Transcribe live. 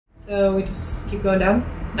So we just keep going down?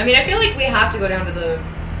 I mean, I feel like we have to go down to the...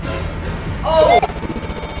 Oh!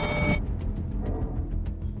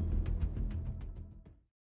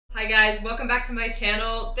 Hi guys, welcome back to my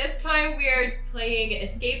channel. This time we are playing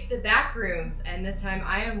Escape the Backrooms, and this time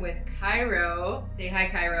I am with Cairo. Say hi,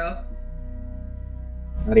 Cairo.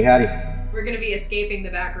 Howdy, howdy. We're gonna be escaping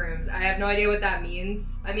the Backrooms. I have no idea what that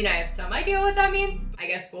means. I mean, I have some idea what that means. I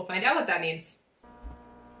guess we'll find out what that means.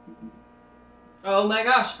 Oh my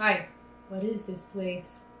gosh, hi. What is this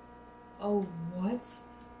place? Oh, what?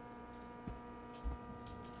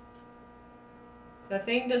 The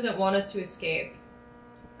thing doesn't want us to escape.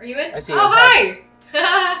 Are you in? I see. Oh, hi!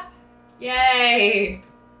 Yay!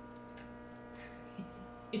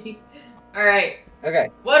 Alright. Okay.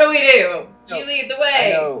 What do we do? So, you lead the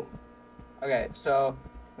way. I know. Okay, so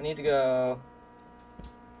we need to go.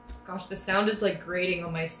 Gosh, the sound is like grating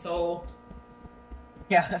on my soul.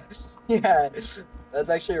 Yeah. Yeah. That's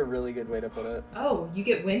actually a really good way to put it. Oh, you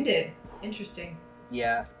get winded. Interesting.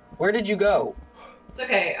 Yeah. Where did you go? It's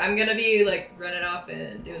okay. I'm gonna be like running off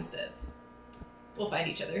and doing stuff. We'll find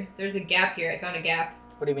each other. There's a gap here. I found a gap.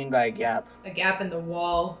 What do you mean by a gap? A gap in the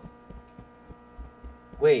wall.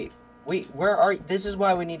 Wait, where are you? This is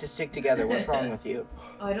why we need to stick together. What's wrong with you?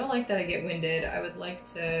 Oh, I don't like that I get winded. I would like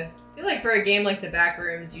to... I feel like for a game like the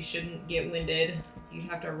Backrooms, you shouldn't get winded, because you'd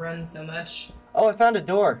have to run so much. Oh, I found a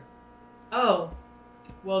door. Oh.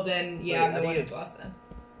 Well then, yeah, Wait, I'm the one who's lost then.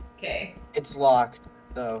 Okay. It's locked,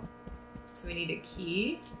 though. So we need a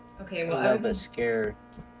key? Okay, well, a little bit scared.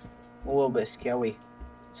 A little bit scary.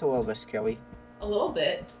 It's a little bit scary. A little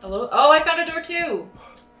bit. A little... Oh, I found a door too!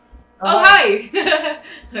 Oh, Hi! hi!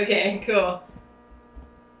 Okay, cool.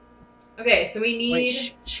 Okay, so we need...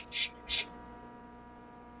 Wait, shh.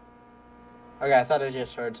 Okay, I thought I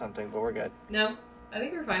just heard something, but we're good. No, I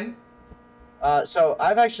think we're fine. So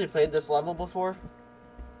I've actually played this level before.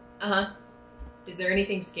 Uh-huh. Is there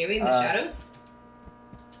anything scary in the shadows?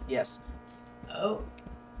 Yes. Oh.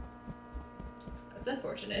 That's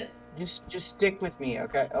unfortunate. Just stick with me,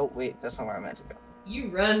 okay? Oh wait, that's not where I meant to go. You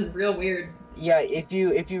run real weird. Yeah, if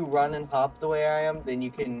you run and hop the way I am, then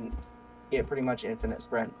you can get pretty much infinite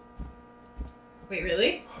sprint. Wait,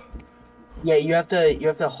 really? Yeah, you have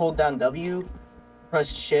to hold down W,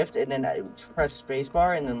 press shift, and then press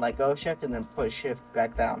spacebar, and then let go of shift, and then push shift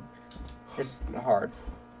back down. It's hard.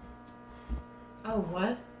 Oh,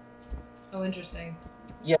 what? Oh, interesting.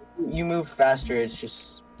 Yeah, you move faster. It's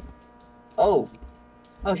just. Oh,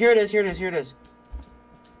 here it is.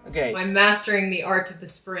 Okay. I'm mastering the art of the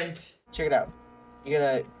sprint. Check it out. You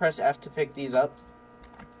gotta press F to pick these up.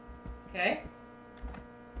 Okay.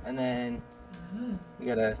 And then you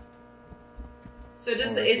gotta. So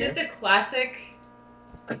is it the classic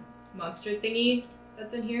monster thingy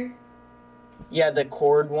that's in here? Yeah, the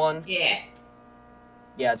cord one. Yeah.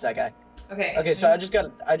 Yeah, it's that guy. Okay. Okay, so I just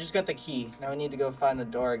got the key. Now we need to go find the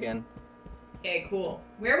door again. Okay, cool.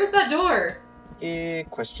 Where was that door? Good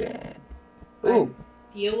question. Ooh.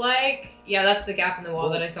 I feel like... Yeah, that's the gap in the wall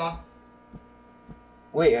that I saw.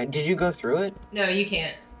 Wait, did you go through it? No, you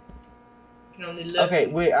can't. You can only look. Okay,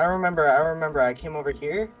 wait, I remember. I came over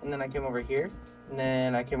here, and then I came over here, and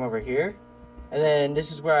then I came over here, and then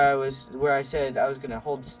this is where I said I was gonna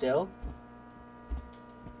hold still.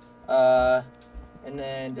 And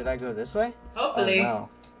then did I go this way? Hopefully. Oh,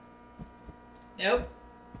 no. Nope.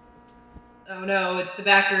 Oh no, it's the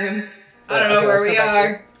Backrooms. I Wait, don't know okay, where let's we go back are.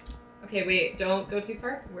 here. Okay, wait, don't go too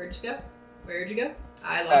far. Where'd you go?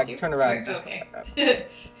 I lost you. Turn around. Okay.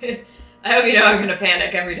 I hope you know I'm gonna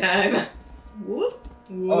panic every time. Whoop.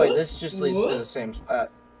 Oh wait, this just leads to the same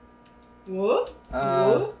spot. Whoop.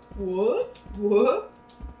 Whoop. Whoop. Whoop.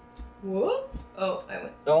 Whoop. Oh, I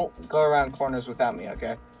went. Don't go around corners without me,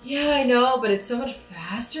 okay? Yeah, I know, but it's so much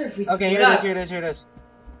faster if we Okay, split up. here it is.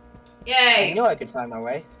 Yay! I knew I could find my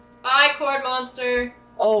way. Bye, cord monster.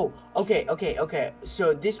 Oh, okay.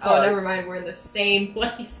 So this part... Oh, never mind. We're in the same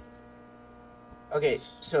place. Okay,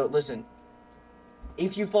 so listen.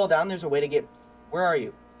 If you fall down, there's a way to get... Where are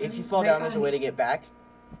you? If you fall down, there's a way to get back.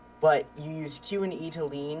 But you use Q and E to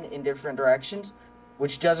lean in different directions,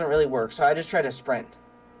 which doesn't really work. So I just try to sprint.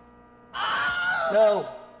 No!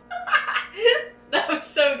 That was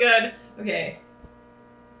so good. Okay.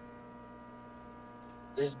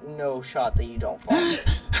 There's no shot that you don't fall.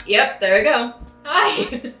 Yep, there we go.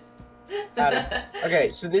 Hi!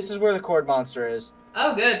 Okay, so this is where the cord monster is.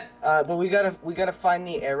 Oh, good. But we gotta find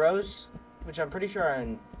the arrows, which I'm pretty sure are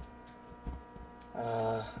in...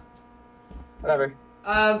 Whatever.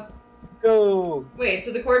 Go! Wait,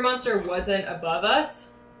 so the cord monster wasn't above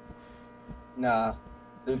us? Nah.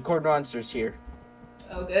 The cord monster's here.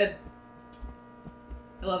 Oh, good.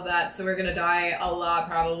 I love that. So we're gonna die a lot,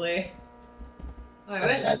 probably. Oh, I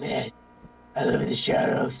wish. Batman, I live in the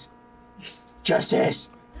shadows. Justice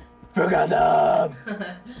for Gotham.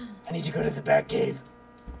 I need to go to the Batcave.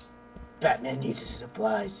 Batman needs his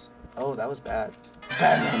supplies. Oh, that was bad.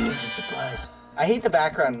 Batman needs his supplies. I hate the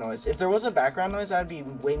background noise. If there was a background noise, I'd be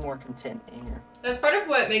way more content in here. That's part of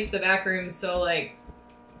what makes the back room so, like...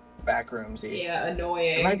 Backroomsy. Yeah,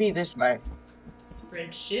 annoying. It might be this way.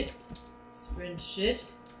 Sprint shift,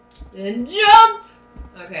 then jump!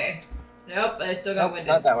 Okay. Nope, I still got winded.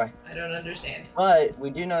 Not that way. I don't understand. But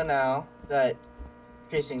we do know now that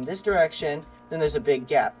facing this direction, then there's a big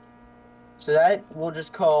gap. So that we'll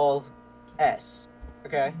just call S.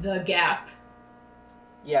 Okay? The gap.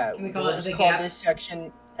 Yeah, Can we call we'll it just the call gap? this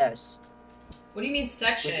section S. What do you mean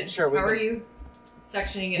section? Sure, how are you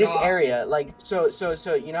sectioning it this off? area, like, so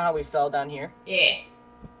you know how we fell down here? Yeah.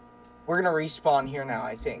 We're gonna respawn here now,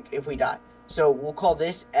 I think, if we die. So we'll call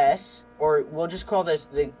this S, or we'll just call this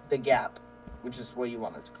the gap, which is what you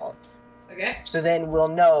wanted to call it. Okay. So then we'll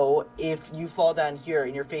know if you fall down here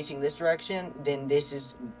and you're facing this direction, then this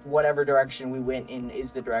is whatever direction we went in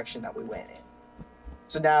is the direction that we went in.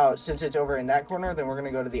 So now, since it's over in that corner, then we're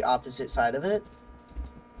gonna go to the opposite side of it,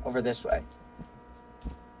 over this way.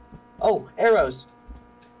 Oh, arrows!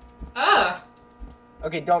 Ah!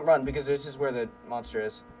 Okay, don't run, because this is where the monster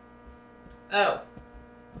is. Oh.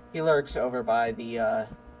 He lurks over by the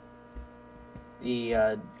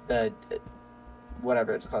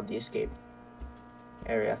whatever it's called, the escape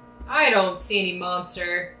area. I don't see any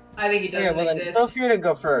monster. I think he doesn't well, exist. then feel free to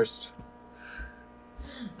go first.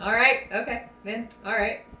 Alright, okay, man.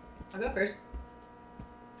 Alright. I'll go first.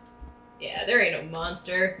 Yeah, there ain't no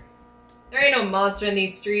monster. There ain't no monster in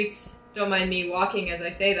these streets. Don't mind me walking as I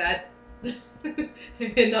say that.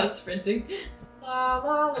 And not sprinting. La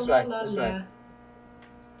la la This la way, la this la. way.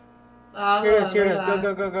 La, Here it la, is, here it la, is. la. Go,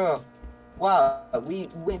 go, go, go. Wow, we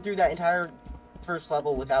went through that entire first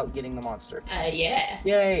level without getting the monster. Yeah.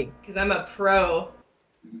 Yay. Because I'm a pro.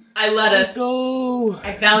 I let Let's us. go.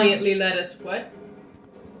 I valiantly let us. What?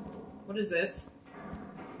 What is this?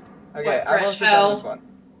 Okay, What, I've fresh also hell? done this one.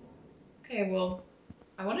 Okay, well,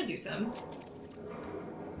 I want to do some.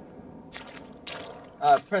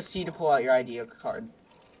 Press C to pull out your ID card.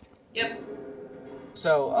 Yep.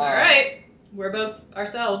 So, Alright. We're both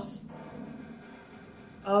ourselves.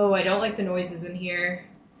 Oh, I don't like the noises in here.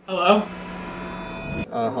 Hello?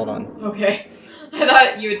 hold on. Okay. I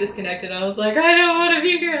thought you had disconnected. I was like, I don't want to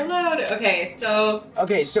be here alone. Okay, so...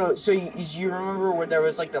 Okay, so you remember where there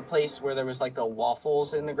was, like, the place where there was, like, the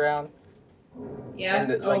waffles in the ground? Yeah?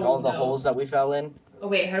 And, like, all the holes that we fell in? Oh,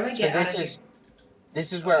 wait, how do I get out of here?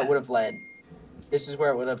 This is where it would have led. This is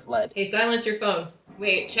where it would have led. Hey, silence your phone.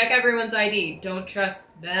 Wait, check everyone's ID. Don't trust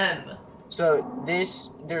them. So, there's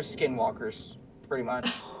skinwalkers, pretty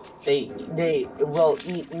much. They will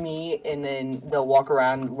eat me, and then they'll walk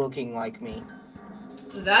around looking like me.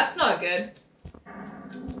 That's not good.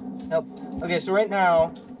 Nope. Okay, so right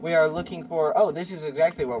now, we are looking for... Oh, this is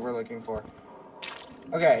exactly what we're looking for.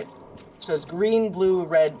 Okay. So it's green, blue,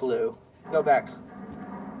 red, blue. Go back.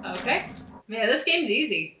 Okay. Man, this game's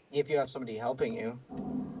easy. If you have somebody helping you.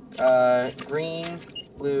 Green,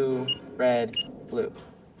 blue, red, blue.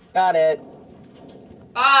 Got it.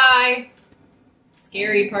 Bye!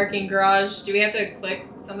 Scary parking garage. Do we have to click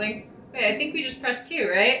something? Wait, I think we just pressed 2,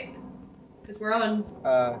 right? Because we're on...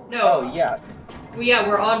 No. Oh, yeah. Well, yeah,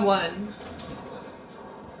 we're on 1.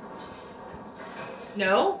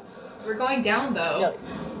 No? We're going down, though. No.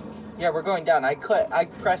 Yeah, we're going down. I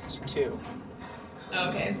pressed 2.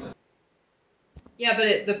 Okay. Yeah,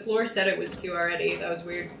 but the floor said it was 2 already. That was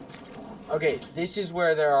weird. Okay, this is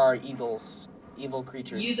where there are evil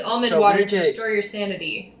creatures. Use almond water to restore your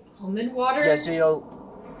sanity. Almond water? Yeah, so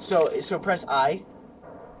you'll... So press I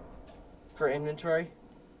for inventory.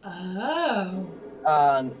 Oh.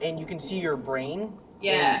 And you can see your brain.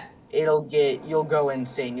 Yeah. You'll go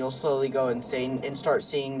insane. You'll slowly go insane and start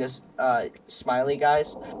seeing this, smiley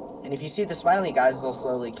guys. And if you see the smiley guys, they'll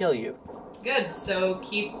slowly kill you. Good, so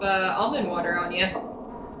keep, almond water on you.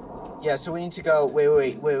 Yeah, so we need to go,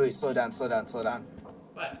 wait, slow down.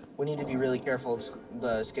 What? We need to be really careful of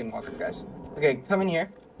the skinwalker guys. Okay, come in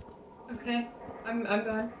here. Okay, I'm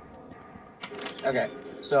gone. Okay,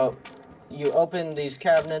 so you open these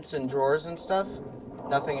cabinets and drawers and stuff.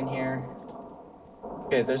 Nothing in here.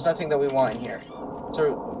 Okay, there's nothing that we want in here.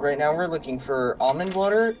 So right now we're looking for almond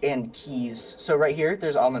water and keys. So right here,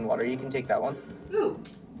 there's almond water. You can take that one. Ooh.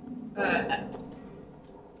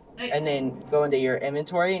 Nice. And then go into your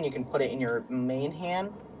inventory and you can put it in your main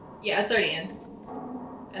hand. Yeah, it's already in.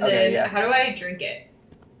 And Okay, then yeah. how do I drink it?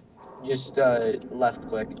 Just left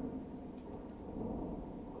click.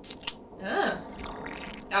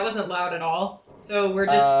 That wasn't loud at all. So we're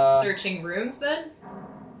just searching rooms then?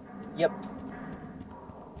 Yep.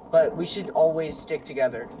 But we should always stick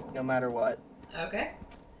together, no matter what. Okay.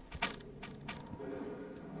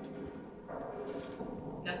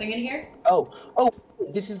 Nothing in here? Oh,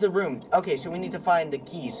 this is the room. Okay, so we need to find the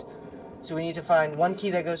keys. So we need to find one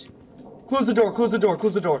key that goes... Close the door, close the door,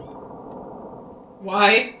 close the door.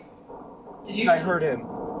 Why? Did you... I heard him.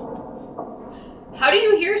 How do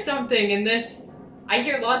you hear something in this? I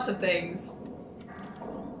hear lots of things.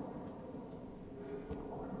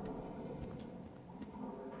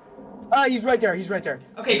 Ah, he's right there, he's right there.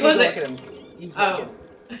 Okay, close it. Look at him. He's wicked.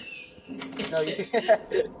 No, you can't.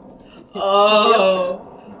 Oh.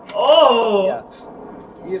 Oh. Yeah.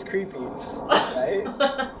 He is creepy,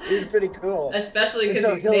 right? He's pretty cool. Especially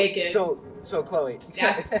because he's naked. So Chloe.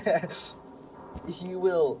 Yeah. He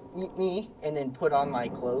will eat me and then put on my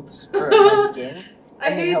clothes or my skin. I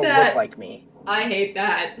and hate then he'll that. look like me. I hate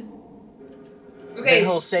that. Okay. Then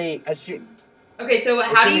he'll say, okay, so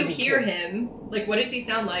how do you hear him? Like, what does he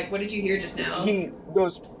sound like? What did you hear just now? He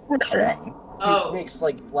goes. Oh. He makes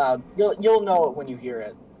like loud. You'll know it when you hear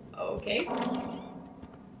it. Okay.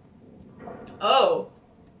 Oh.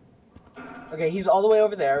 Okay, he's all the way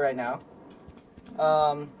over there right now.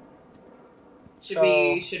 Should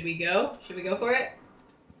we go? Should we go for it?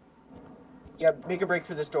 Yeah, make a break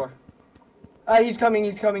for this door. Ah, he's coming,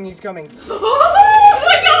 he's coming, he's coming. Oh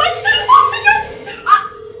my gosh! Oh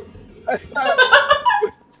my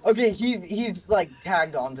gosh! Okay, he's like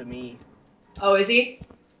tagged onto me. Oh, is he?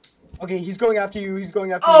 Okay, he's going after you, he's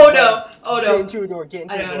going after you. Oh no! Oh no! Get into a door, get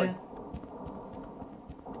into a door. Know.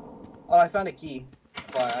 Oh, I found a key.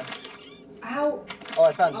 Wow. Ow! Oh,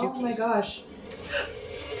 I found two keys. Oh my gosh.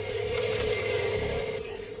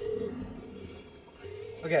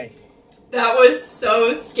 Okay. That was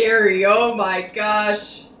so scary. Oh my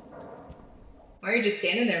gosh. Why are you just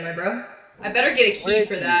standing there, my bro? I better get a key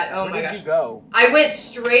for that. Oh my gosh. Where did you go? I went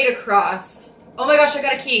straight across. Oh my gosh, I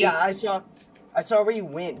got a key. Yeah, I saw where you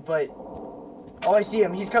went, but... Oh, I see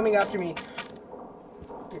him. He's coming after me.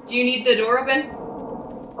 Do you need the door open?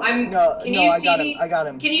 Can you see me? I got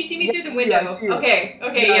him. Can you see me through the window? Okay,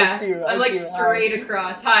 yeah. I'm like straight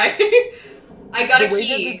across. Hi. I got a key. The way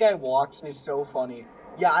that this guy walks is so funny.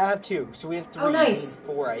 Yeah, I have two, so we have three. Oh, nice. We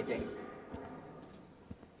need four, I think.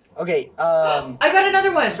 Okay, I got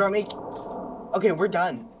another one. Okay, we're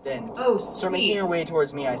done, then. Oh, sweet. Start making your way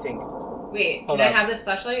towards me, I think. Wait, can I have this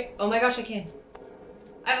flashlight? Oh my gosh, I can.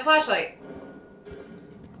 I have a flashlight.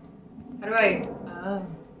 How do I... Oh.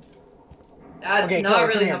 That's okay, not Chloe,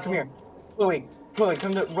 really come here. Chloe,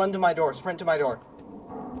 run to my door. Sprint to my door.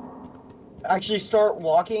 Actually, start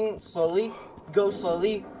walking slowly. Go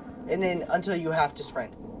slowly, and then until you have to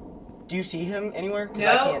sprint. Do you see him anywhere? Because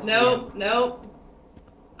I can't see him. No.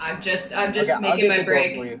 I'm just okay, making my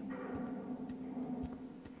break. For you.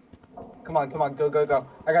 Come on, go.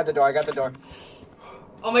 I got the door.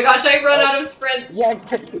 Oh my gosh, I run out of sprint. Yeah,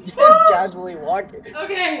 just casually walk.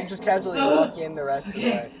 Okay. Just casually walk in the rest of the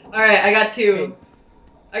way. Alright, I got two. Okay.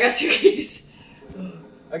 I got two keys.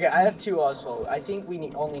 Okay, I have two also. I think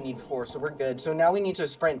we only need four, so we're good. So now we need to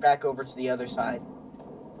sprint back over to the other side.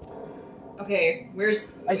 Okay, where's...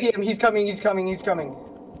 I see him. He's coming.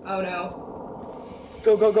 Oh no.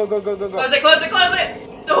 Go. Close it!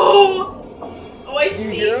 Oh! Oh, I see. Do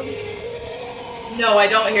you hear him? No, I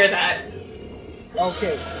don't hear that.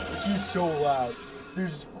 Okay, he's so loud.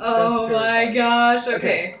 Oh my gosh,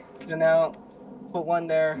 okay. So now, put one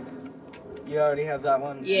there. You already have that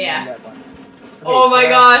one. Yeah. That one. Okay, oh my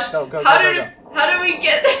gosh. Go. How did we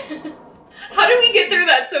get how did we get through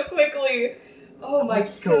that so quickly? Oh my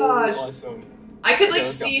gosh. Awesome. I could like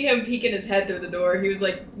see him peeking his head through the door. He was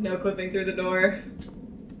like no clipping through the door.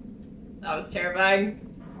 That was terrifying.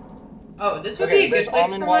 Oh, this would be a good place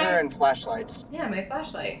for almond water and flashlights. Yeah, my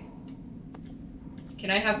flashlight. Can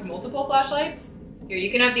I have multiple flashlights? Here, you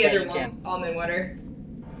can have the other one. Almond water.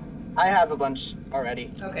 I have a bunch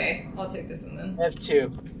already. Okay, I'll take this one then. I have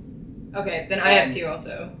two. Okay, then I have two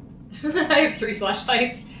also. I have 3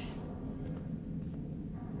 flashlights.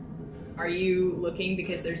 Are you looking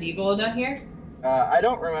because there's evil down here? I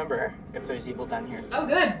don't remember if there's evil down here. Oh,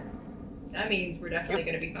 good. That means we're definitely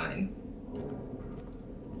gonna be fine.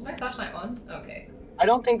 Is my flashlight on? Okay. I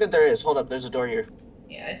don't think that there is. Hold up, there's a door here.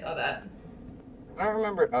 Yeah, I saw that. I don't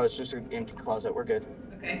remember. Oh, it's just an empty closet. We're good.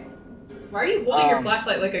 Okay. Why are you holding your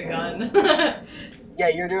flashlight like a gun? Yeah,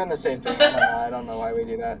 you're doing the same thing. I don't know why we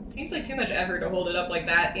do that. Seems like too much effort to hold it up like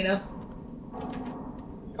that, you know?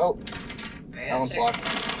 Oh. Right, that one's locked.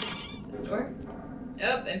 This door?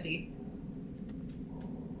 Nope, empty.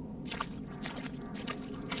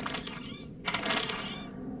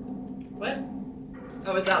 What?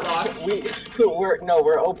 Oh, is that locked?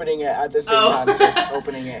 We're opening it at the same time, so it's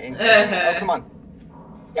opening it. And oh, come on.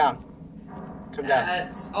 Down. Come down.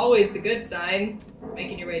 That's always the good sign. It's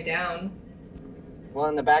making your way down. Well,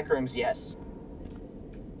 in the back rooms, yes.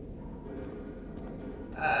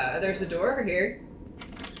 There's a door over here.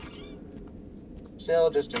 Still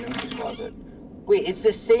just an empty closet. Wait, it's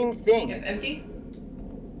the same thing. Yep, empty.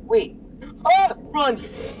 Wait. Ah! Run!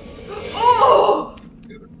 Oh!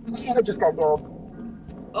 I just got killed.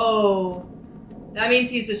 Oh. That means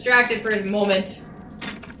he's distracted for a moment.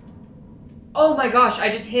 Oh my gosh, I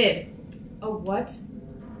just hid. Oh, what?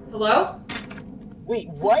 Hello? Wait,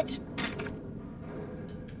 what?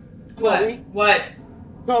 What? Chloe? What?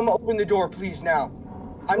 Come open the door, please, now.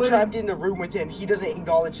 I'm What? trapped in the room with him. He doesn't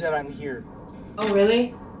acknowledge that I'm here. Oh,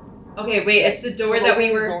 really? Okay, wait, it's the door that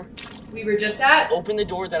we were just at? Open the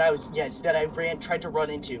door that I tried to run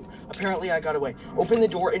into. Apparently I got away. Open the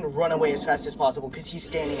door and run away as fast as possible, because he's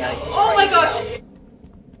standing at it. Oh my gosh!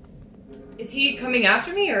 Is he coming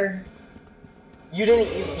after me, or? You didn't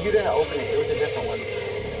open it. It was a different one.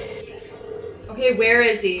 Okay, where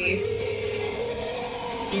is he?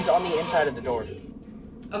 He's on the inside of the door.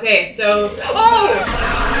 Okay, so... Oh!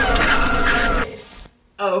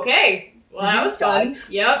 Oh, okay. Well, that was fun.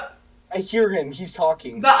 Yep. I hear him. He's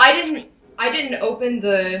talking. But I didn't open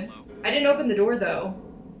the door, though.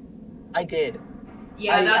 I did.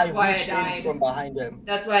 Yeah, that's why I reached in died. from behind him.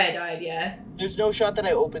 That's why I died, yeah. There's no shot that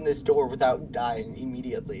I opened this door without dying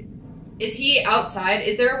immediately. Is he outside?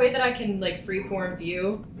 Is there a way that I can, like, freeform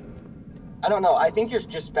view? I don't know. I think you're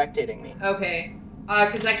just spectating me. Okay.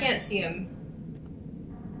 Because I can't see him.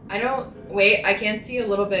 Wait, I can see a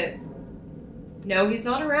little bit. No, he's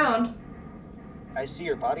not around. I see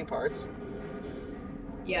your body parts.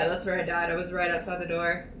 Yeah, that's where I died. I was right outside the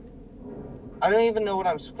door. I don't even know what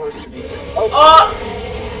I'm supposed to be doing. Oh!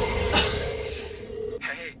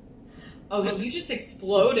 Hey. Oh, you just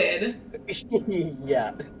exploded.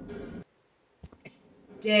 Yeah.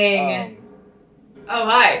 Dang. Oh,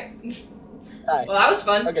 hi. Hi. Well, that was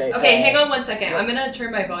fun. Okay, hang on one second. I'm gonna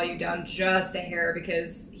turn my volume down just a hair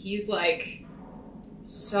because he's like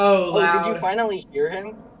so loud. Oh, did you finally hear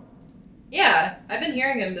him? Yeah, I've been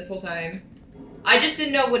hearing him this whole time. I just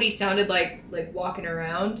didn't know what he sounded like walking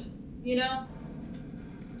around, you know?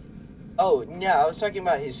 Oh, yeah, I was talking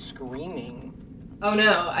about his screaming. Oh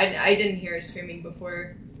no, I didn't hear his screaming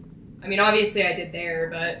before. I mean, obviously I did there,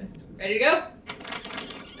 but... Ready to go?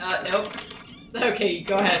 Nope. Okay,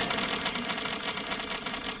 go ahead.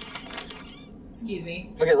 Excuse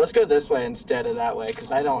me. Okay, let's go this way instead of that way, because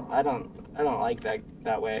I don't like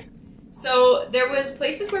that way. So there was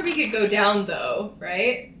places where we could go down though,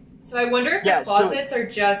 right? So I wonder if the closets are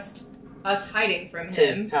just us hiding from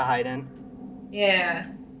him. To hide in. Yeah.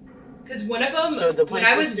 Because one of them, so the when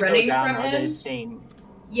I was running go down from are him, the same.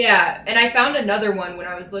 Yeah, and I found another one when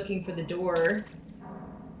I was looking for the door.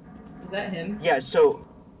 Was that him? Yeah, so...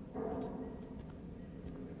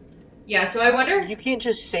 Yeah, so I wonder... You can't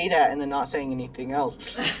just say that and then not saying anything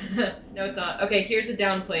else. No, it's not. Okay, here's a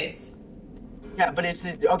down place. Yeah, but it's...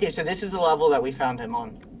 Okay, so this is the level that we found him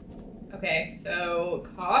on. Okay, so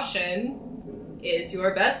caution is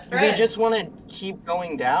your best friend. Do we just want to keep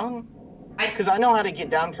going down? Because I know how to get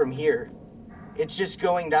down from here. It's just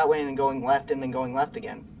going that way and then going left and then going left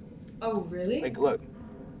again. Oh, really? Like, look.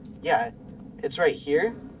 Yeah, it's right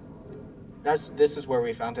here. This is where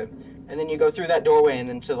we found him. And then you go through that doorway and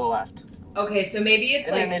then to the left. Okay, so maybe it's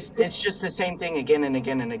and like... And then it's just the same thing again and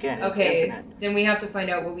again and again. Okay, it's infinite. Then we have to find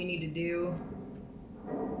out what we need to do.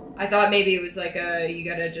 I thought maybe it was like you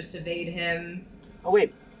gotta just evade him. Oh,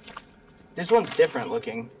 wait. This one's different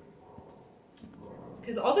looking.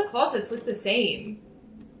 Because all the closets look the same.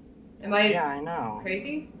 Am I... Yeah, I know.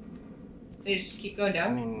 Crazy? They just keep going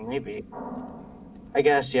down? I mean, maybe. I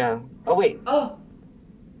guess, yeah. Oh, wait. Oh.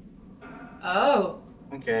 Oh.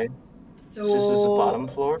 Okay. So this is the bottom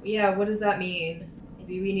floor? Yeah, what does that mean?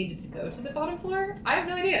 Maybe we needed to go to the bottom floor? I have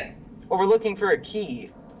no idea. Well, we're looking for a key.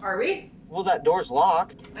 Are we? Well, that door's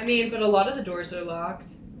locked. I mean, but a lot of the doors are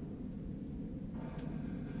locked.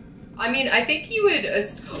 I mean, I think you would...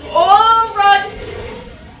 Oh, run!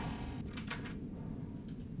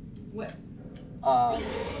 What?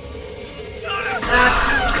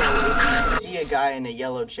 That's... See a guy in a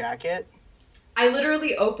yellow jacket? I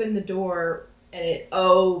literally opened the door and it...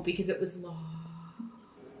 Oh, because it was locked.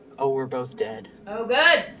 Oh, we're both dead. Oh,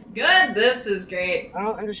 good. Good. This is great. I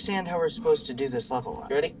don't understand how we're supposed to do this level.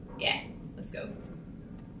 You ready? Yeah. Let's go.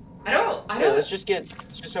 I don't... Yeah, let's just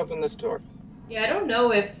open this door. Yeah, I don't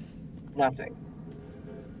know if... Nothing.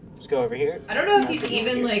 Let's go over here. I don't know if he's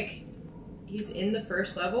even, like... He's in the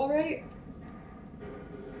first level, right?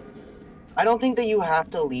 I don't think that you have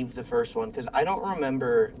to leave the first one because I don't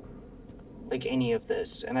remember like any of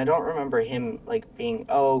this, and I don't remember him like being.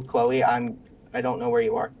 Oh, Chloe, I don't know where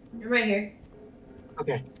you are. I'm right here.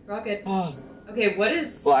 Okay. We're all good. Oh. Okay, what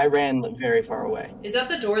is... Well, I ran very far away. Is that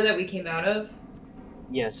the door that we came out of?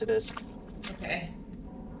 Yes, it is. Okay.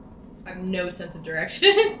 I have no sense of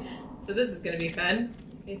direction. So this is gonna be fun.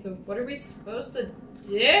 Okay, so what are we supposed to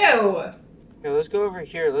do? Okay, let's go over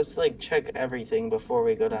here. Let's like check everything before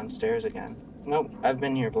we go downstairs again. Nope, I've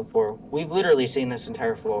been here before. We've literally seen this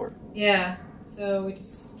entire floor. Yeah, so we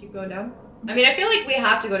just keep going down? I mean, I feel like we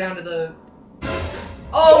have to go down to the...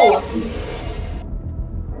 Oh!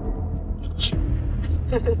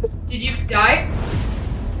 Did you die?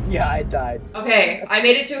 Yeah, I died. Okay, I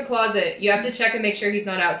made it to a closet. You have to check and make sure he's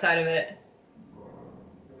not outside of it.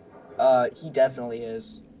 He definitely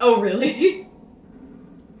is. Oh, really?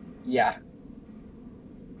 Yeah.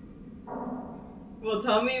 Well,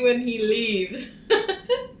 tell me when he leaves.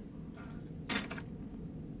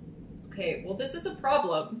 Okay, well, this is a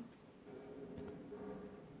problem.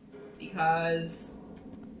 Because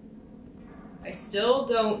I still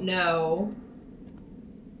don't know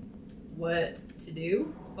what to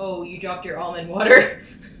do. Oh, you dropped your almond water.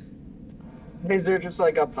 Is there just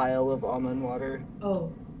like a pile of almond water?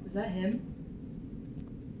 Oh, is that him?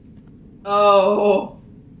 Oh,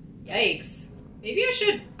 yikes. Maybe I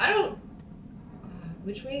should, I don't,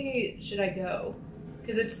 which way should I go?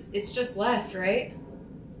 Because it's just left, right?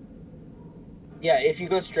 Yeah, if you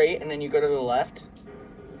go straight and then you go to the left.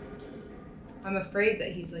 I'm afraid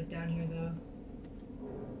that he's like down here though.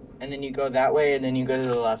 And then you go that way and then you go to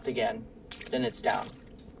the left again. Then it's down.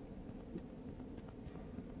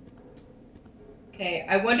 Okay,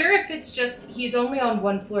 I wonder if it's just, he's only on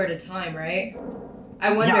one floor at a time, right?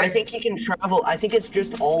 I wonder. Yeah, I think he can travel. I think it's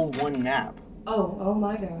just all one map. Oh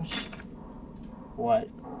my gosh. What?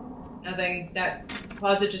 Nothing. That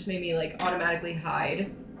closet just made me like automatically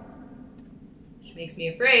hide. Which makes me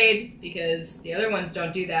afraid because the other ones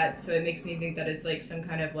don't do that, so it makes me think that it's like some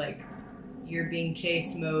kind of like you're being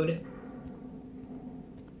chased mode.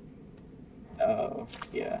 Oh,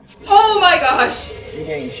 yeah. Oh my gosh! You're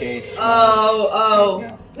getting chased. Oh.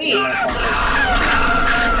 Yeah. Wait.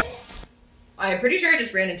 I'm pretty sure I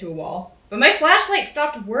just ran into a wall. But my flashlight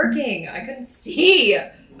stopped working. I couldn't see.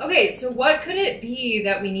 Okay, so what could it be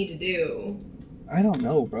that we need to do? I don't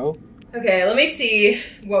know, bro. Okay, let me see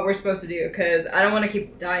what we're supposed to do, because I don't want to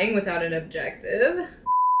keep dying without an objective.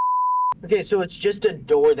 Okay, so it's just a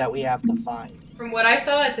door that we have to find. From what I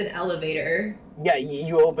saw, it's an elevator. Yeah,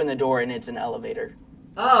 you open the door and it's an elevator.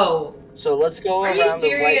 Oh. So let's go Are you around the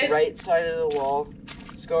serious? right side of the wall.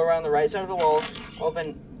 Let's go around the right side of the wall.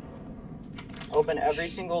 Open every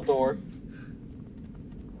single door.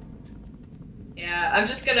 Yeah, I'm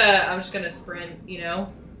just gonna sprint, you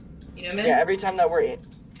know? You know, man? Yeah, every time that we're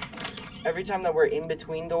in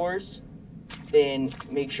between doors, then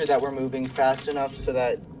make sure that we're moving fast enough so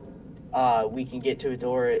that we can get to a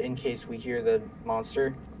door in case we hear the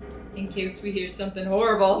monster. In case we hear something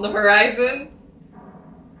horrible on the horizon.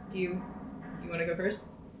 Do you want to go first?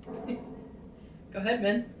 Go ahead,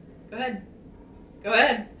 man. Go ahead. Go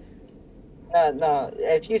ahead. No.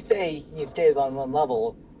 If you say he stays on one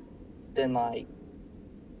level, then like.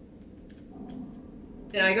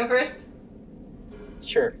 Did I go first?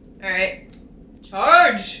 Sure. All right.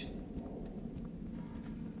 Charge.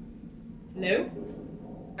 No.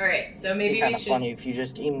 All right. So maybe It'd be we kind of should. funny if you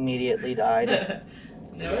just immediately died.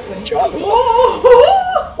 No, it wouldn't. Jump.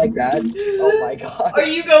 Like that. Oh my god. Are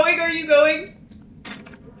you going? Are you going?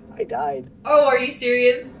 I died. Oh, are you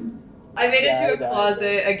serious? I made it Yeah, to I a died.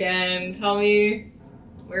 closet again. Tell me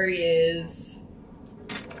where he is.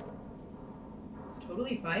 It's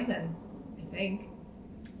totally fine then, I think.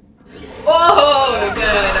 Oh,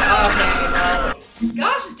 good. Okay, well.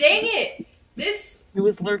 Gosh dang it! This. He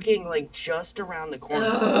was lurking like just around the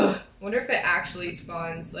corner. Wonder if it actually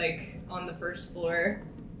spawns like on the first floor.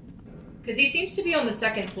 Because he seems to be on the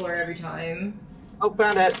second floor every time. Oh,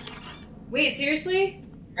 found it. Wait, seriously?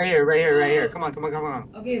 Right here. Come on.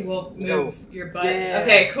 Okay, well, move Go. your butt. Yeah.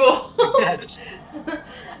 Okay, cool. What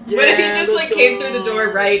if he just like came through the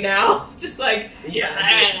door right now? Just like.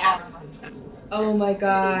 Yeah. Oh my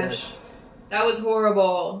gosh. That was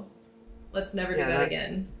horrible. Let's never do that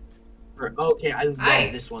again. Okay, I love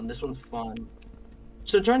Hi. this one. This one's fun.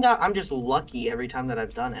 So it turns out I'm just lucky every time that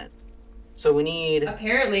I've done it. So we need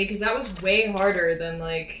Apparently, because that was way harder than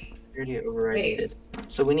like. security override.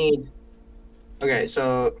 So we need. Okay,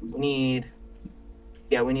 so we need.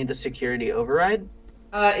 Yeah, we need the security override.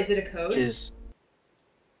 Is it a code? Which is.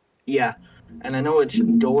 Yeah, and I know which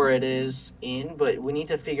door it is in, but we need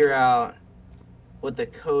to figure out what the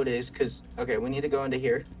code is, because, okay, we need to go into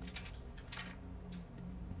here.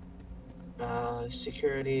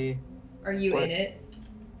 Security. Are you What? in it?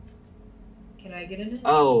 Can I get in it?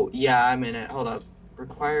 Oh, yeah, I'm in it. Hold up.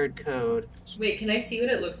 Required code. Wait, can I see what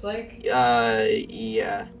it looks like? Yeah.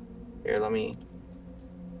 Here, there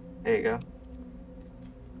you go.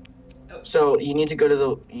 Oh. So you need to go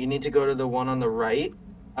to the one on the right,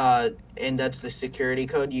 and that's the security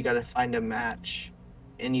code. You got to find a match,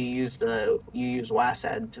 and you use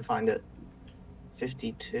WASD to find it.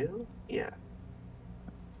 52? Yeah.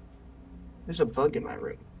 There's a bug in my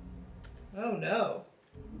room. Oh no.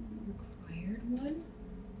 Required one?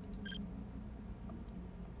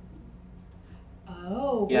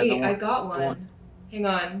 Oh, Yeah, wait, I got one. Hang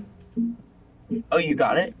on. Oh, you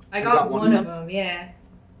got it? I got one of them, yeah.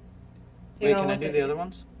 Wait, can I do the other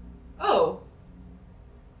ones? Oh.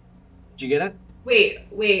 Did you get it?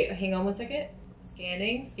 Wait, hang on one second.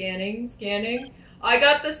 Scanning. I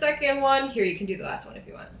got the second one. Here, you can do the last one if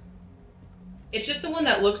you want. It's just the one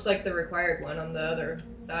that looks like the required one on the other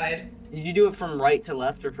side. Did you do it from right to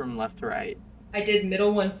left or from left to right? I did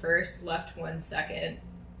middle one first, left one second.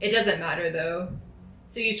 It doesn't matter though.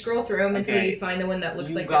 So you scroll through them until you find the one that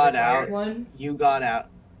looks like the required one. You got out.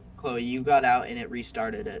 Chloe, you got out and it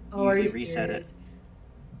restarted it. Oh, are you reset serious?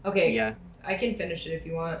 Okay. Yeah. I can finish it if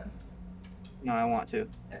you want. No, I want to.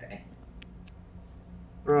 Okay.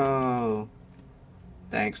 Bro.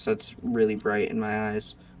 Thanks, that's really bright in my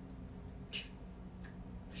eyes.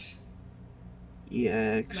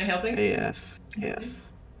 EX. Am I helping? AF. AF.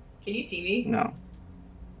 Can you see me? No.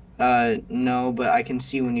 No, but I can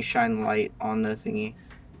see when you shine light on the thingy.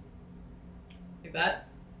 Like that?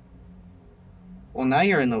 Well, now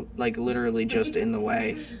you're in the, like, literally just in the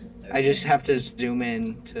way. Okay. I just have to zoom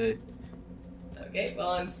in to... Okay,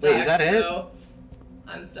 well, I'm stuck. Wait, is that it? So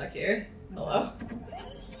I'm stuck here. Hello?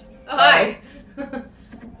 Oh, hi!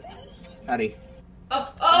 Howdy.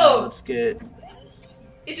 Oh! Let's get...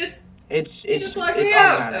 It just... It's locked me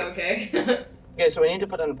out! automatic. Okay. Okay, so we need to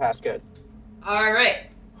put in the passcode. Alright.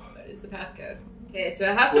 What is the passcode? Okay,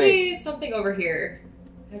 so it has to be something over here.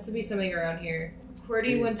 It has to be something around here.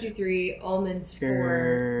 QWERTY 123, almonds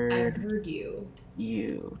 4. I heard you.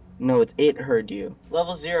 You. No, it heard you.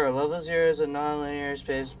 Level 0. Level 0 is a non-linear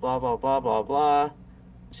space, blah, blah, blah, blah, blah.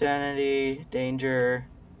 Sanity, danger,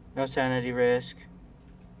 no sanity risk.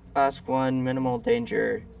 Class 1, minimal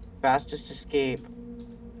danger. Fastest escape,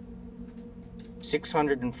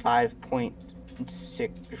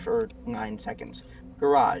 605.6 for 9 seconds.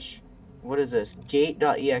 Garage. What is this?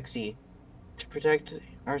 Gate.exe. To protect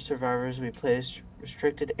our survivors, we placed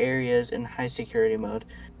restricted areas in high security mode.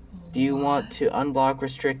 Do you want to unblock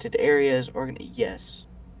restricted areas or... Yes.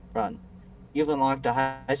 Run. You've unlocked the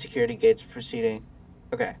high security gates proceeding.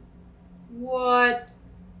 Okay. What?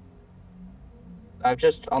 I've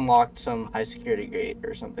just unlocked some high security gate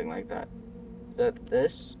or something like that. Is that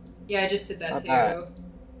this? Yeah, I just did that Not too. bad.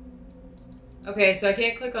 Okay, so I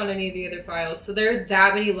can't click on any of the other files. So there are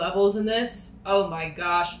that many levels in this? Oh my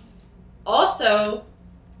gosh. Also,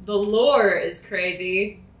 the lore is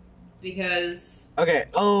crazy because... Okay.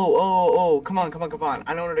 Oh, come on.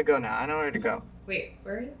 I know where to go now. Wait,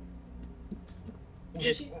 where are you?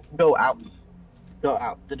 Just go out. Go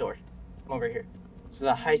out the door. Come over here. So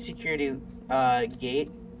the high security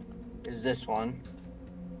gate is this one.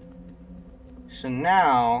 So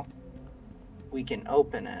now we can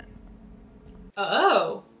open it.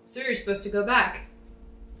 Oh, so you're supposed to go back.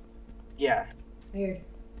 Yeah. Weird.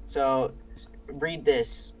 So read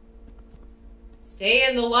this. Stay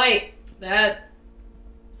in the light. That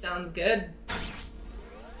sounds good.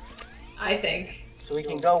 I think. So we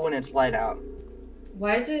can go when it's light out.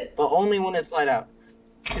 Why is it? But only when it's light out.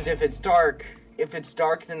 Because if it's dark,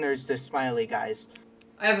 then there's the smiley guys.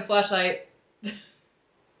 I have a flashlight.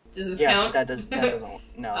 Does this Yeah, count? that doesn't.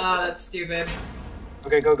 No. Oh, that's stupid.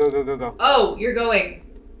 Okay, go. Oh, you're going.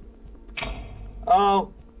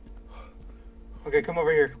 Oh. Okay, come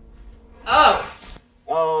over here. Oh.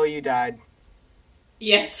 Oh, you died.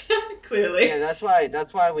 Yes, clearly. Yeah, that's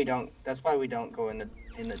why we don't go in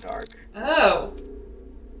the dark. Oh.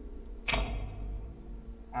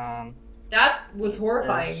 That was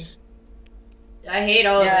horrifying. Yes. I hate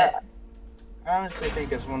all of it. I honestly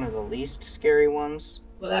think it's one of the least scary ones.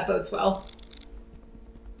 Well, that bodes well.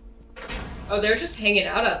 Oh, they're just hanging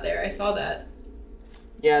out there. I saw that.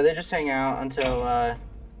 Yeah, they just hang out until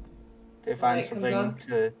they find light something comes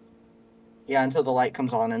to. Yeah, until the light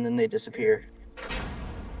comes on and then they disappear.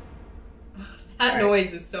 That Right.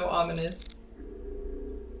 noise is so ominous.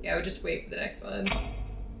 Yeah, I would just wait for the next one.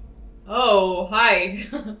 Oh, hi.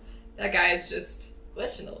 That guy is just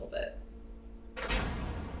glitching a little bit.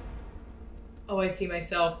 Oh, I see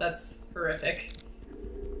myself. That's horrific.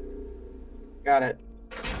 Got it.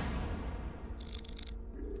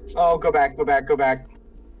 Oh, go back, go back, go back.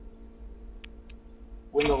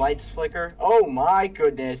 When the lights flicker. Oh my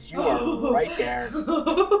goodness, you are right there.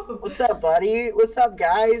 What's up, buddy? What's up,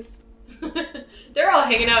 guys? They're all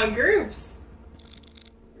hanging out in groups.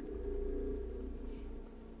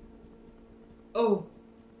 Oh.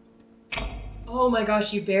 Oh my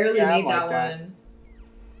gosh, you barely made that one.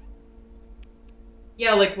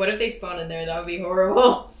 Yeah, like, what if they spawn in there? That would be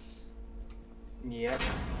horrible. Yep.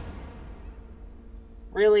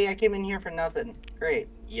 Really? I came in here for nothing. Great.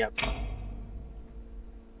 Yep.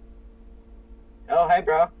 Oh, hi,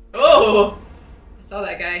 bro. Oh! I saw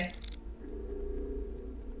that guy.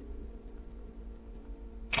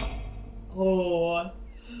 Oh.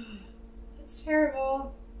 That's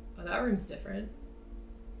terrible. Oh, that room's different.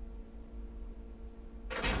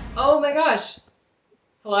 Oh my gosh.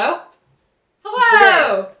 Hello?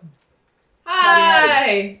 Hello!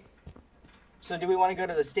 Hi! So do we want to go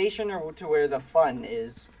to the station or to where the fun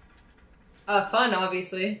is? Fun,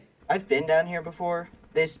 obviously. I've been down here before.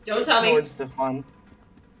 Don't tell me. Towards the fun.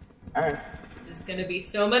 Alright. This is gonna be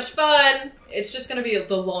so much fun! It's just gonna be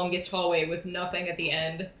the longest hallway with nothing at the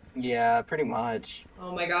end. Yeah, pretty much.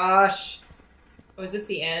 Oh my gosh. Oh, is this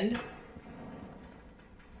the end?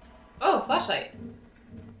 Oh, flashlight.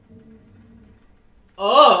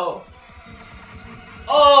 Oh!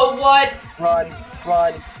 Oh, what? Run,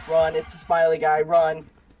 run, run. It's a smiley guy. Run.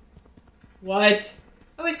 What?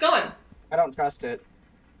 Oh, he's gone. I don't trust it.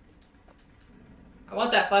 I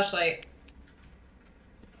want that flashlight.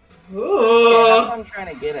 Ooh. Yeah, I'm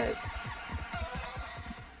trying to get it.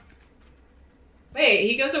 Wait,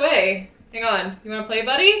 he goes away. Hang on. You want to play,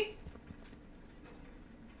 buddy?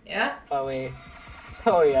 Yeah? Oh, wait.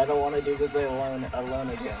 Oh, yeah, I don't want to do this alone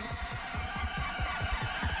again.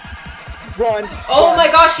 Run! Oh run. my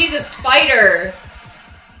gosh, he's a spider!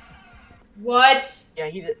 What? Yeah,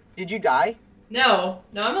 did you die? No.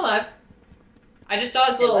 No, I'm alive. I just saw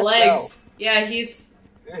his little let's legs. Yeah, he's...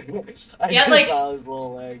 I had, just like- saw his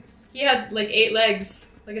little legs. He had like 8 legs.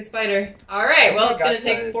 Like a spider. Alright, well, it's gonna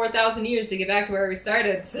take 4,000 years to get back to where we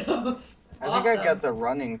started, so... I think I got the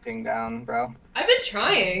running thing down, bro. I've been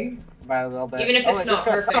trying. By a little bit. Even if it's not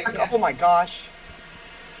perfect. Oh my gosh.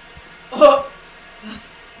 Oh!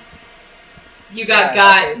 You got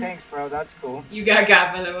Okay, thanks, bro. That's cool. You got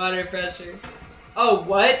by the water pressure. Oh,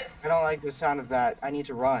 what? I don't like the sound of that. I need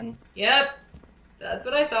to run. Yep. That's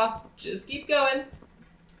what I saw. Just keep going.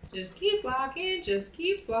 Just keep walking. Just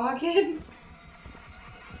keep walking.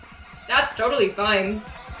 That's totally fine.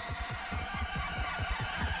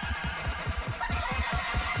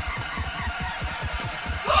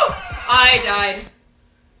 I died.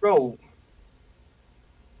 Bro,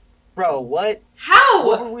 what? How?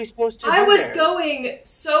 What were we supposed to do I was there? going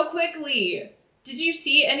so quickly. Did you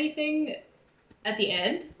see anything at the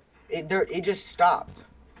end? It just stopped.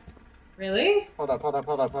 Really? Hold up.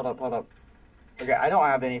 Okay, I don't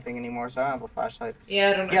have anything anymore, so I don't have a flashlight. Yeah,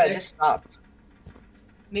 I don't know. Yeah, it just stopped.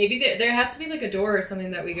 Maybe there has to be like a door or something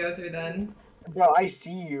that we go through then. Bro, I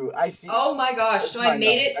see you. I see. Oh my gosh! So I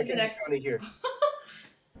made it to the next. Here.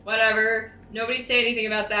 Whatever. Nobody say anything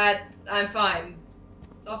about that. I'm fine.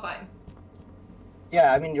 It's all fine.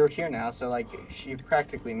 Yeah, I mean you're here now, so like you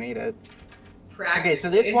practically made it. Practically. Okay, so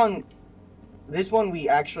this one we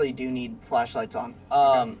actually do need flashlights on.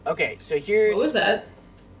 Okay, so here's. What was that?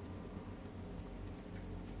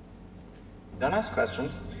 Don't ask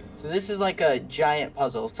questions. So this is like a giant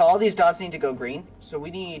puzzle. So all these dots need to go green. So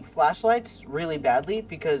we need flashlights really badly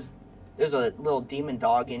because there's a little demon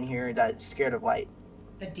dog in here that's scared of light.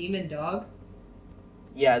 A demon dog?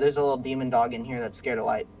 Yeah, there's a little demon dog in here that's scared of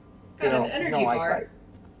light. Got an energy bar. light.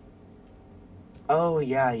 Oh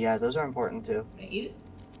yeah, those are important too. Can I eat it?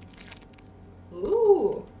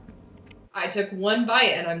 Ooh. I took one bite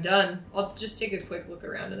and I'm done. I'll just take a quick look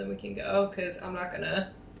around and then we can go because I'm not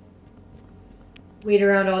gonna wait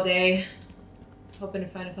around all day hoping to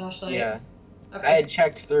find a flashlight. Yeah. Okay. I had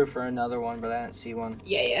checked through for another one, but I didn't see one.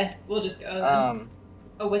 Yeah. We'll just go then.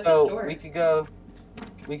 Oh, what's so this door? we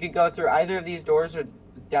could go through either of these doors or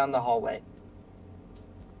down the hallway.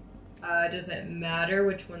 Does it matter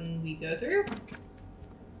which one we go through?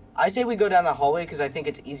 I say we go down the hallway because I think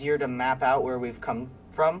it's easier to map out where we've come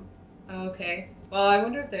from. Okay. Well, I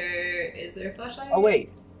wonder if is there a flashlight? Oh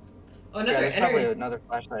wait. Oh, another there's probably another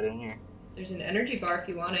flashlight in here. There's an energy bar if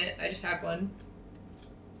you want it. I just have one.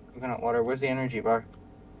 Coconut water. Where's the energy bar?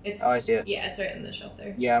 It's. Oh, I see it. Yeah, it's right on the shelf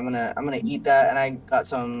there. Yeah, I'm gonna eat that, and I got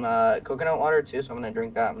some coconut water too, so I'm gonna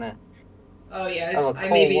drink that. I'm gonna. Oh yeah, have a I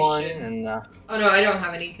cold maybe one should. and. Oh no, I don't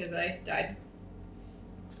have any because I died.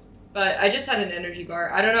 But I just had an energy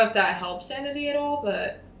bar. I don't know if that helps sanity at all,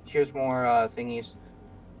 but... Here's more thingies.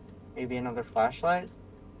 Maybe another flashlight?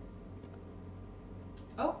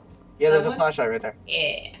 Oh. Yeah, there's a flashlight right there.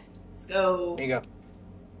 Yeah. Let's go. There you go.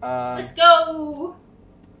 Let's go!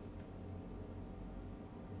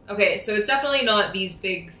 Okay, so it's definitely not these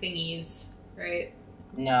big thingies, right?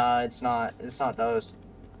 No, it's not. It's not those.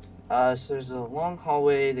 So there's a long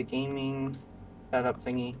hallway, the gaming setup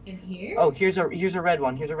thingy. In here? Oh, here's a red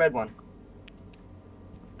one. Here's a red one.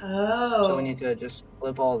 Oh. So we need to just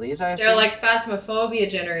flip all these, I assume? They're like phasmophobia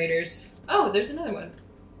generators. Oh, there's another one.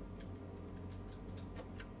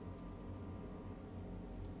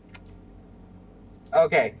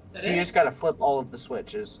 Okay, so you just gotta flip all of the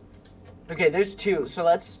switches. Okay, there's two. So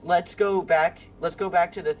let's go back. Let's go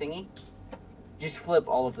back to the thingy. Just flip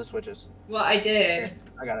all of the switches. Well, I did. Okay,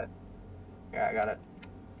 I got it. Yeah, I got it.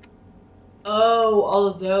 Oh, all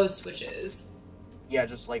of those switches. Yeah,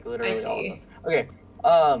 just like literally I see. all of them. Okay,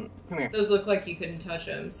 come here. Those look like you couldn't touch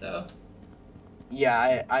them, so.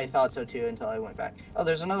 Yeah, I thought so too until I went back. Oh,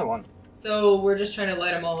 there's another one. So we're just trying to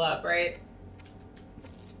light them all up, right?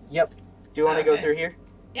 Yep. Do you want to go through here?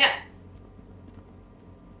 Yeah.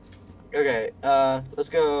 Okay, let's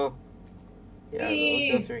go. Yeah,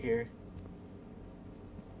 we'll go through here.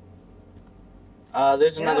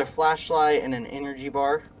 There's another flashlight and an energy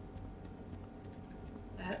bar.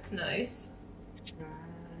 That's nice.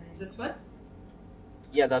 Is this one?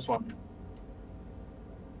 Yeah, that's one.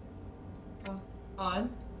 Oh, on.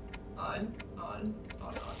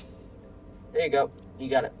 There you go. You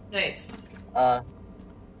got it. Nice.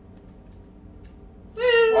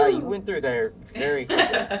 Woo! Wow, you went through there very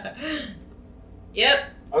quickly. Yep.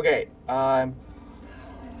 Okay, yeah,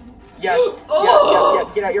 Oh!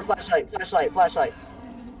 yeah, get out your flashlight.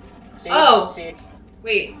 See? Oh. See?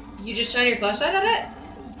 Wait, you just shine your flashlight at it?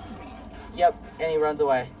 Yep, and he runs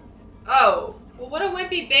away. Oh. Well, what a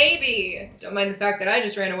wimpy baby. Don't mind the fact that I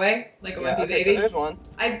just ran away like a wimpy baby. So there's one.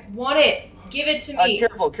 I want it. Give it to me.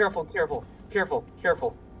 Careful.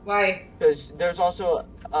 Why? Because there's also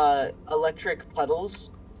electric puddles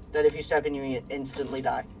that if you step in, you instantly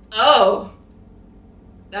die. Oh.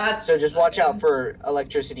 That's... So just watch out for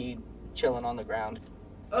electricity chilling on the ground.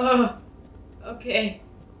 Oh. Okay.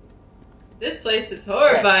 This place is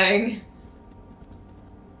horrifying.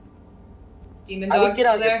 Is Demon Dog I would get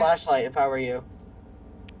out still your there? flashlight if I were you.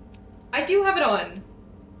 I do have it on.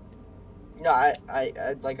 No, I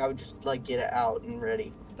would just like get it out and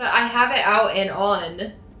ready. But I have it out and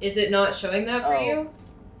on. Is it not showing that for you?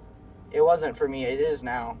 It wasn't for me. It is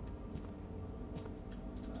now.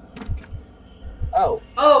 Oh.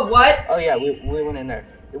 Oh, what? Oh yeah, we went in there.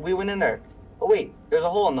 We went in there. Oh wait, there's a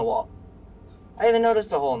hole in the wall. I haven't noticed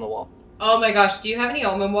the hole in the wall. Oh my gosh, do you have any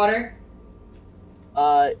almond water?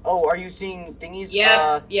 Oh, are you seeing thingies?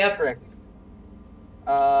 Yep, yep. Correct.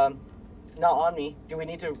 Not on me. Do we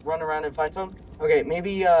need to run around and find some? Okay,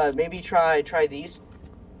 maybe try these.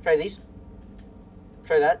 Try these.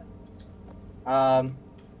 Try that.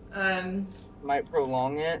 Might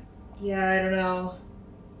prolong it. Yeah, I don't know.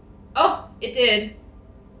 Oh, it did.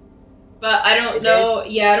 But I don't know.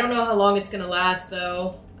 Yeah, I don't know how long it's gonna last,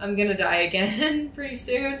 though. I'm gonna die again pretty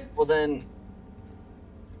soon. Well then,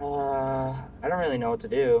 I don't really know what to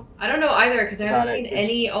do. I don't know either, because I haven't seen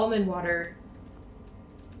any almond water.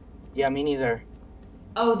 Yeah, me neither.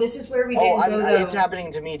 Oh, this is where we didn't go, though. It's happening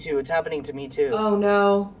to me too. Oh,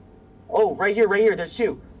 no. Oh, right here. There's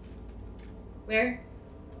two. Where?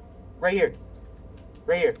 Right here.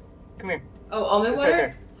 Come here. Oh, almond It's water? right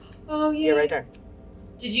there. Oh, yeah. Yeah, right there.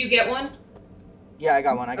 Did you get one? Yeah, I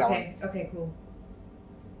got one. Okay, cool.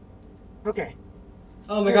 Okay.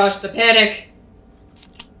 Oh my gosh, the panic.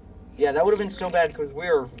 Yeah, that would have been so bad because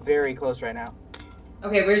we're very close right now.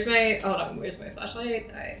 Okay, where's my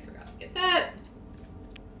flashlight? I forgot to get that.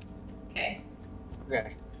 Okay.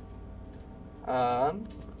 Okay. Yeah,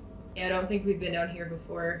 I don't think we've been down here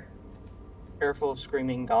before. Careful of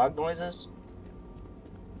screaming dog noises.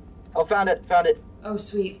 Oh, found it. Oh,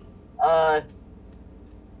 sweet.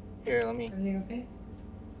 Here, let me. Everything okay?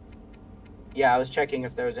 Yeah, I was checking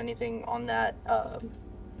if there was anything on that.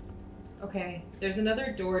 Okay, there's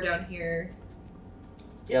another door down here.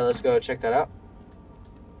 Yeah, let's go check that out.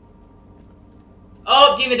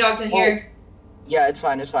 Oh, Demon Dog's in here. Yeah, it's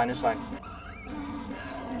fine. As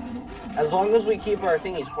long as we keep our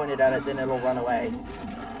thingies pointed at it, then it'll run away.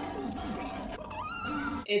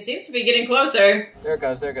 It seems to be getting closer. There it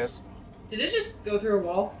goes. Did it just go through a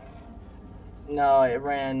wall? No, it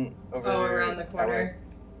ran over. Oh, around the corner.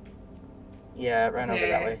 Yeah, it ran over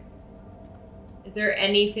that way. Is there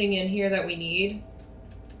anything in here that we need?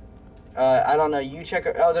 I don't know. You check.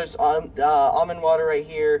 Oh, there's almond water right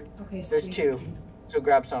here. Okay, There's sweet. 2. So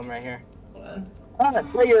grab some right here. Hold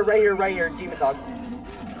on. Right here, demon dog.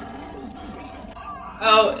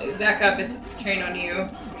 Oh, back up. It's trained on you.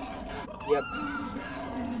 Yep.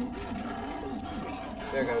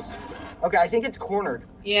 There it goes. Okay, I think it's cornered.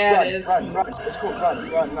 Yeah, Run, it is. Run. It's cool. Run.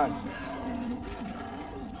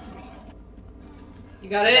 You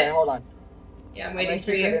got Okay, it? hold on. Yeah, I'm I'm waiting gonna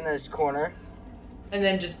for keep you. it in this corner. And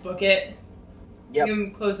then just book it. Yep. You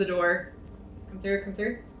can close the door. Come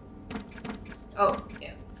through. Oh,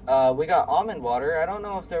 yeah. We got almond water. I don't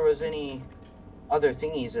know if there was any other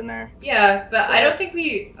thingies in there. Yeah, but I don't think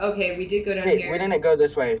we... Okay, we did go down Wait, here. we didn't go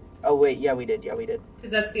this way. Oh, wait, yeah, we did.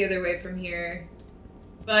 Because that's the other way from here.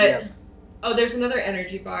 But... Yep. Oh, there's another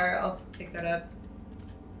energy bar. I'll pick that up.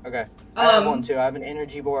 Okay. I have one too. I have an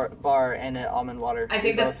energy bar and an almond water. I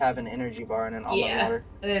think we that's... both have an energy bar and an almond water.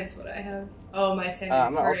 I think that's what I have. Oh, my I'm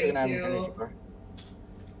sandwich is also hurting gonna have an energy too. bar.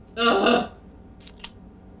 Ugh.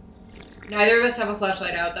 Neither of us have a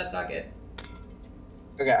flashlight out. That's not good.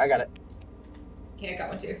 Okay, I got it. Okay, I got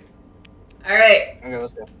one too. Alright. Okay,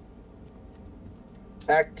 let's go.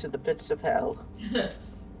 Back to the pits of hell.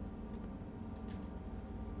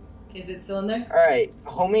 Okay, is it still in there? Alright,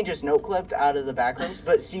 homie just note clipped out of the back rooms,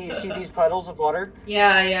 but see these puddles of water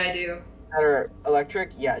Yeah, I do. that are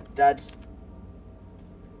electric? Yeah, that's...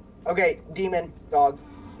 Okay, demon, dog.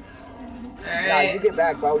 Alright. Nah, you get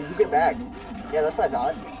back, bro. You get back. Yeah, that's what I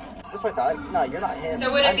thought. No, you're not him.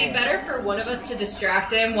 So would it I'm be him. better for one of us to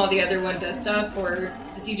distract him while the other one does stuff, or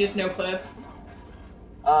does he just no clip?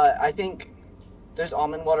 I think there's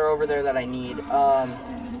almond water over there that I need.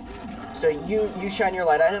 So you shine your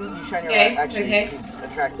light at him. You shine your light. Actually, okay. he's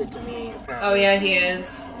attracted to me, apparently. Oh yeah, he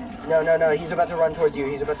is. No. He's about to run towards you.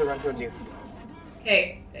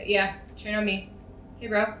 Okay, yeah, train on me. Hey,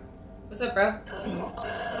 bro. What's up, bro?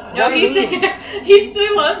 What No, do you he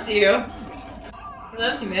still loves you. He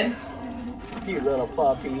loves you, man. You little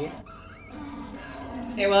puppy.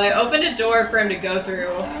 Okay, well, I opened a door for him to go through.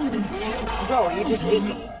 Bro, he just ate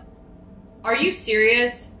me. Are you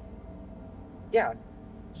serious? Yeah.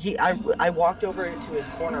 I walked over to his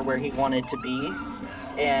corner where he wanted to be,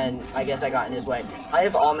 and I guess I got in his way. I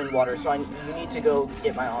have almond water, so you need to go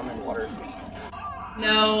get my almond water.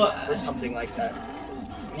 No. Or something like that.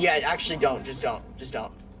 Yeah, actually don't. Just don't.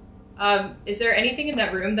 Is there anything in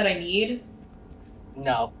that room that I need?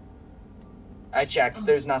 No. I checked.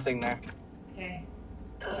 There's nothing there. Okay.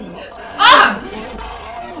 Ah!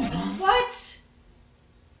 What?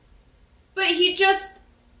 But he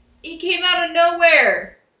came out of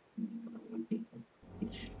nowhere.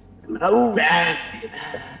 Oh, I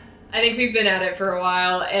think we've been at it for a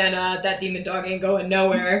while, and that demon dog ain't going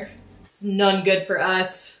nowhere. It's none good for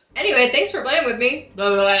us. Anyway, thanks for playing with me.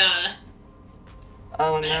 Blah, blah, blah.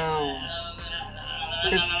 Oh no.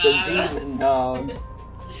 It's the demon dog.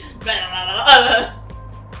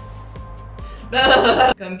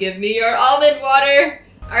 Come give me your almond water.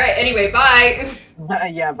 Alright, anyway, bye.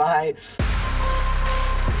 Yeah, bye.